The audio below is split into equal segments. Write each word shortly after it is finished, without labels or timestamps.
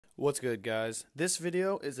What's good, guys? This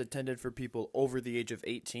video is intended for people over the age of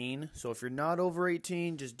 18, so if you're not over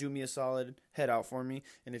 18, just do me a solid, head out for me,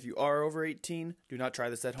 and if you are over 18, do not try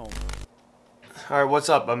this at home. Alright, what's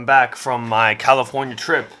up? I'm back from my California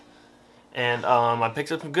trip, and I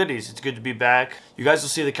picked up some goodies. It's good to be back. You guys will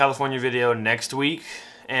see the California video next week,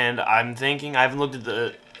 and I'm thinking, I haven't looked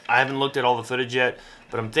at all the footage yet,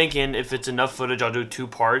 but I'm thinking if it's enough footage, I'll do 2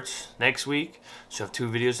 parts next week. So I have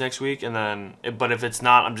 2 videos next week, and then, but if it's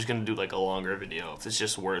not, I'm just gonna do like a longer video if it's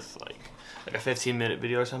just worth like a 15-minute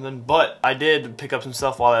video or something. But I did pick up some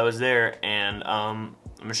stuff while I was there, and I'm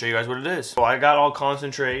gonna show you guys what it is. So I got all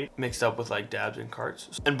concentrate mixed up with like dabs and carts.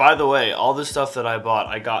 And by the way, all this stuff that I bought,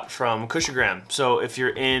 I got from Kushagram. So if you're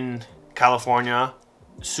in California,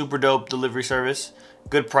 super dope delivery service.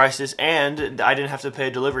 Good prices, and I didn't have to pay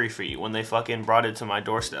a delivery fee when they fucking brought it to my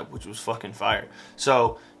doorstep, which was fucking fire.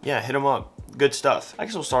 So yeah, hit them up. Good stuff. I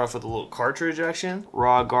guess we'll start off with a little cartridge action.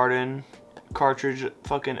 Raw Garden cartridge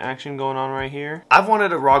fucking action going on right here. I've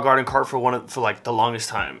wanted a Raw Garden cart for like the longest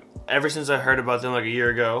time. Ever since I heard about them like a year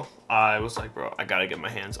ago, I was like, bro, I gotta get my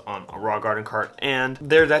hands on a Raw Garden cart, and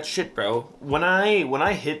they're that shit, bro. When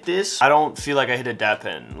I hit this, I don't feel like I hit a dab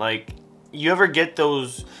pen. Like, you ever get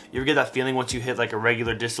that feeling once you hit like a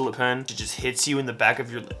regular distillate pen? It just hits you in the back of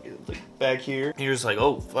your, like back here. And you're just like,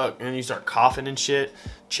 oh fuck, and then you start coughing and shit.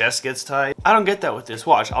 Chest gets tight. I don't get that with this.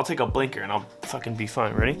 Watch, I'll take a blinker and I'll fucking be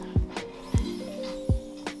fine. Ready?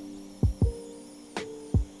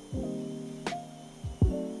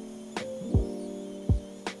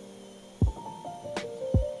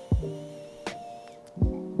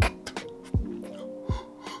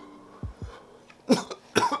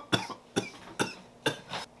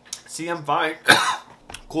 See, I'm fine.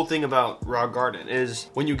 Cool thing about Raw Garden is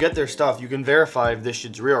when you get their stuff, you can verify if this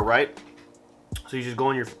shit's real, right? So you just go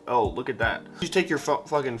on your, oh, look at that. You just take your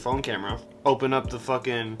fucking phone camera, open up the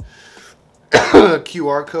fucking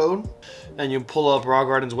QR code, and you pull up Raw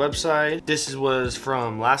Garden's website. This was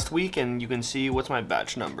from last week, and you can see what's my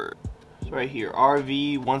batch number. It's right here,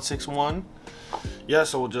 RV161. Yeah,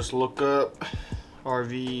 so we'll just look up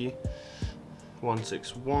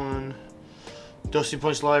RV161. Dusty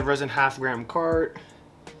Punch Live Resin half gram cart.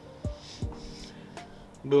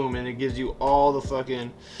 Boom, and it gives you all the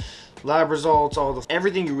fucking lab results,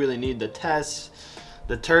 everything you really need, the tests,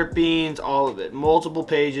 the terpenes, all of it, multiple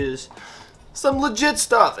pages, some legit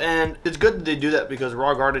stuff. And it's good that they do that because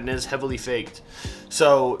Raw Garden is heavily faked.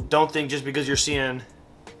 So don't think just because you're seeing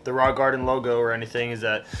the Raw Garden logo or anything is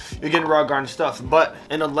that you're getting Raw Garden stuff. But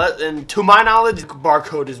and to my knowledge,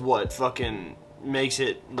 barcode is what fucking makes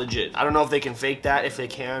it legit. I don't know if they can fake that. If they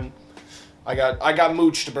can, I got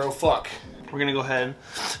mooched, bro. Fuck. We're gonna go ahead and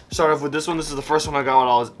start off with this one. This is the first one I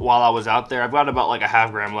got while I was out there. I've got about like a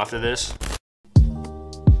half gram left of this.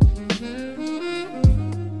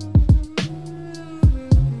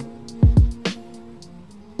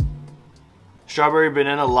 Strawberry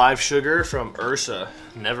Banana Live Sugar from Ursa.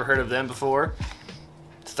 Never heard of them before.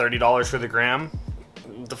 $30 for the gram.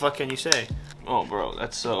 What the fuck can you say? Oh, bro,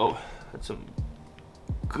 that's some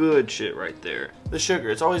good shit right there. The sugar,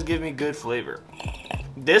 it's always giving me good flavor.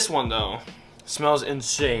 This one though smells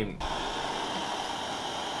insane.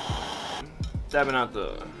 Dabbing out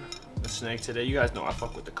the snake today. You guys know I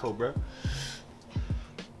fuck with the Cobra.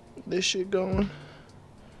 This shit going.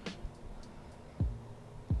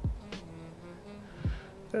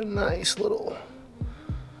 A nice little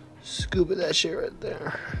scoop of that shit right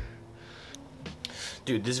there.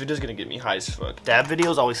 Dude, this video's gonna get me high as fuck. Dab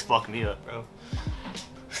videos always fuck me up, bro.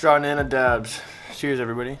 Straw Nana dabs. Cheers,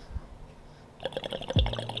 everybody.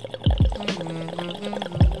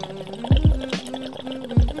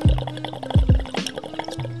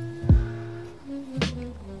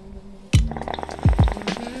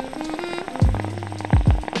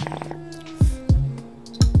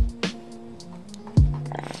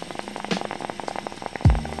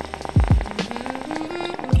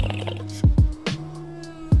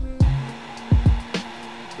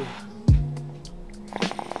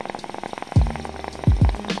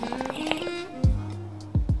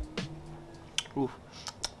 Oof.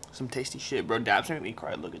 Some tasty shit, bro. Dabs make me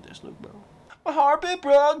cry. Look at this. Look, bro. My heart been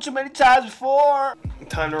broke too many times before.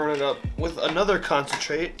 Time to run it up with another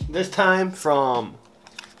concentrate. This time from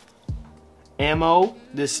Ammo.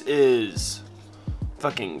 This is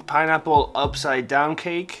fucking pineapple upside down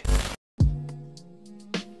cake.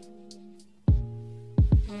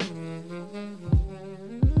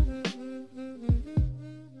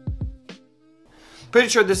 Pretty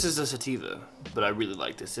sure this is a sativa, but I really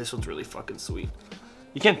like this. This one's really fucking sweet.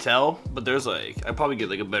 You can't tell, but there's like, I probably get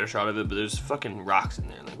like a better shot of it, but there's fucking rocks in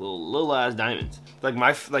there, like little ass diamonds. Like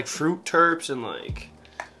fruit terps and like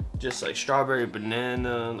just like strawberry,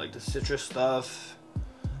 banana, like the citrus stuff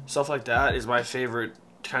like that is my favorite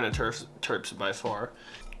kind of terps by far.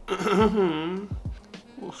 We'll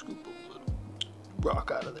scoop a little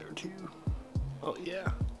rock out of there too. Oh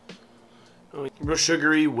yeah. Real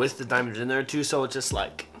sugary with the diamonds in there too, so it's just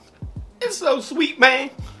like, it's so sweet,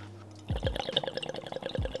 man.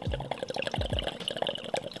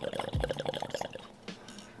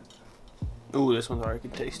 Ooh, this one's hard. I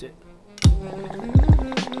can taste it.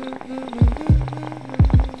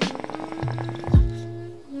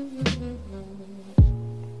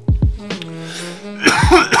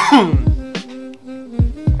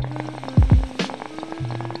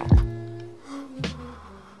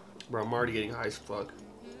 Bro, I'm already getting high as fuck.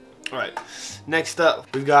 Alright, next up,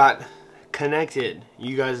 we've got Connected.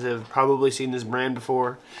 You guys have probably seen this brand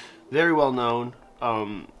before. Very well known.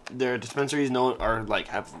 Their dispensaries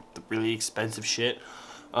have really expensive shit.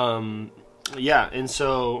 Yeah, and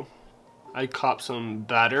so I copped some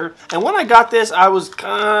batter. And when I got this, I was like,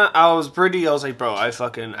 bro, I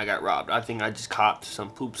got robbed. I think I just copped some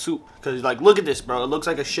poop soup. Cause like, look at this, bro. It looks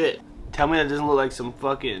like a shit. Tell me that doesn't look like some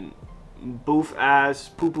fucking boof ass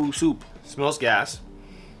poo poo soup. Smells gas.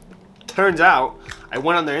 Turns out, I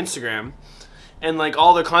went on their Instagram, and like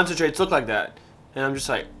all their concentrates look like that. And I'm just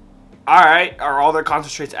like, alright, are all their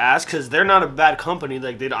concentrates ass? Because they're not a bad company.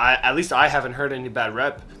 Like, at least I haven't heard any bad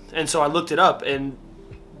rep. And so I looked it up, and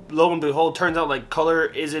lo and behold, turns out like color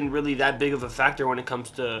isn't really that big of a factor when it comes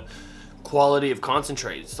to quality of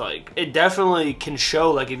concentrates. Like, it definitely can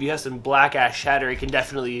show, like, if you have some black ass shatter, it can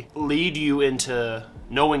definitely lead you into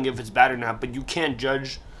knowing if it's bad or not. But you can't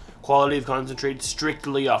judge quality of concentrate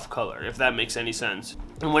strictly off color, if that makes any sense.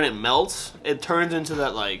 And when it melts, it turns into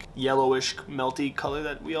that like yellowish melty color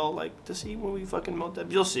that we all like to see when we fucking melt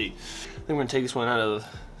that. You'll see. I think we're gonna take this one out of the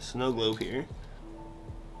snow globe here.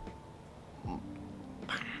 A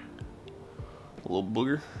little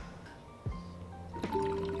booger.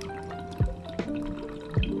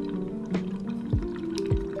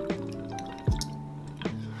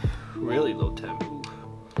 Really low temp.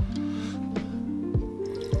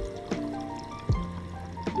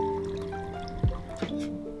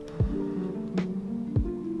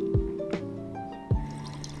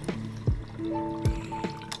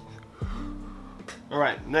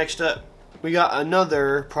 Alright, next up, we got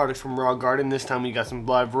another product from Raw Garden. This time we got some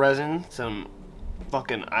live resin, some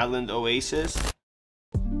fucking Island Oasis.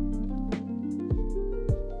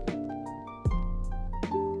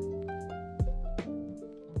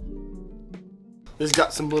 This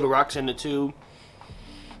got some little rocks in it too.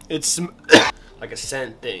 It's like a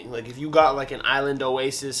scent thing. Like if you got like an Island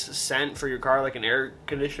Oasis scent for your car, like an air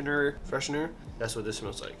conditioner freshener, that's what this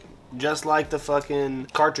smells like. Just like the fucking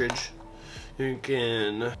cartridge. You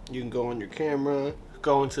can go on your camera,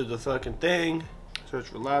 go into the fucking thing, search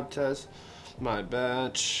for lab test, my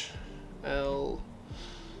batch,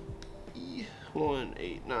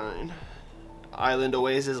 LE189, Island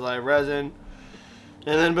Oasis live resin,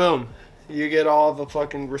 and then boom, you get all the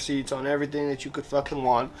fucking receipts on everything that you could fucking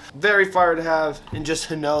want. Very fire to have, and just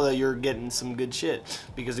to know that you're getting some good shit,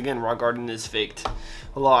 because again, Raw Garden is faked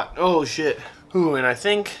a lot. Oh shit. Ooh, and I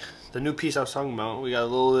think the new piece I was talking about, we got a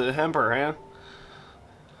little bit of hemper, huh?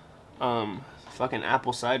 Fucking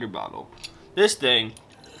apple cider bottle. This thing,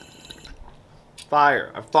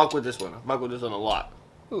 fire. I fuck with this one. I fuck with this one a lot.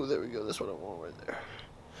 Ooh, there we go. This one I want right there.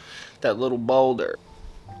 That little boulder.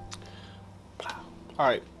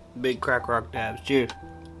 Alright, big crack rock dabs. Cheers.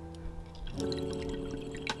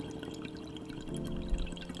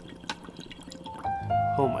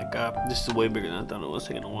 Oh my god, this is way bigger than I thought it was.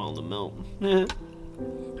 Taking a while to melt.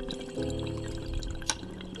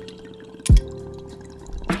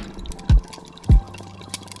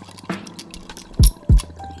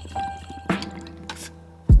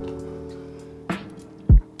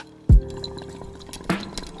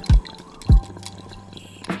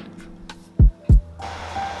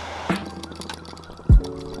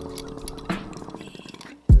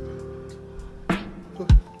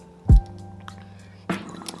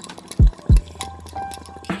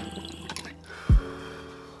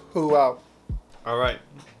 Oh wow. Alright.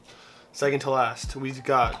 Second to last, we've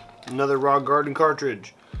got another Raw Garden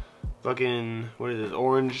cartridge. Fucking, what is this?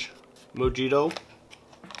 Orange Mojito.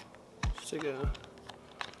 Let's take a...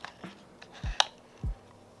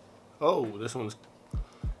 Oh, this one's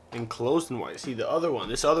enclosed in white. See, the other one,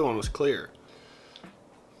 this other one was clear.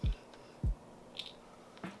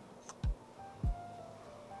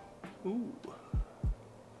 Ooh.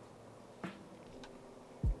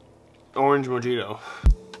 Orange Mojito.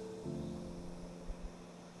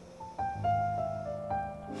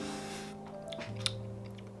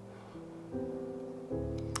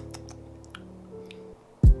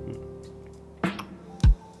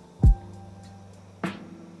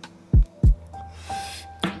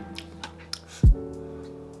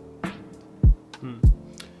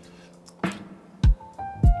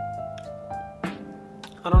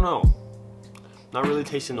 I don't know. Not really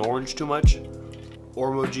tasting orange too much.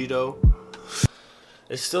 Or mojito.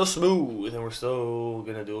 It's still smooth, and we're still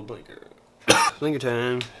gonna do a blinker. Blinker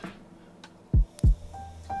time.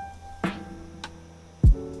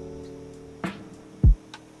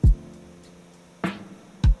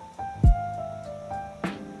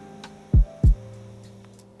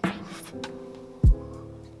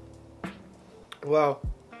 Wow.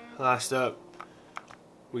 Last up,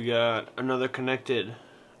 we got another connected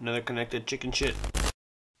chicken shit.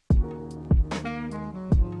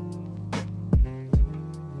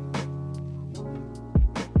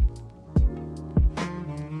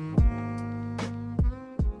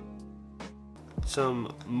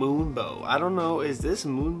 Some Moonbow. I don't know, is this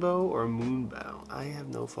Moonbow or Moonbow? I have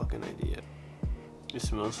no fucking idea. It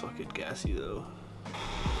smells fucking gassy though.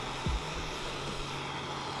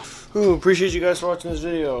 Ooh, appreciate you guys for watching this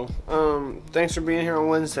video. Thanks for being here on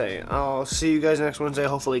Wednesday. I'll see you guys next Wednesday.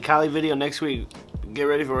 Hopefully, Cali video next week. Get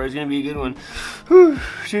ready for it. It's gonna be a good one. Whew,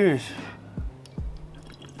 cheers.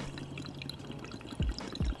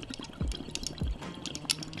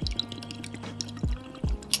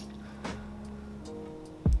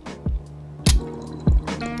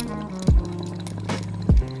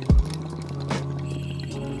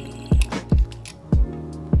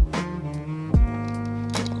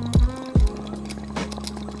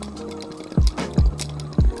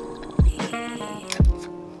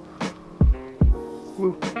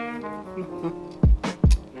 Woo.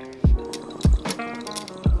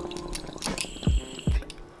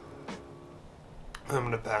 I'm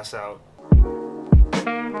gonna pass out.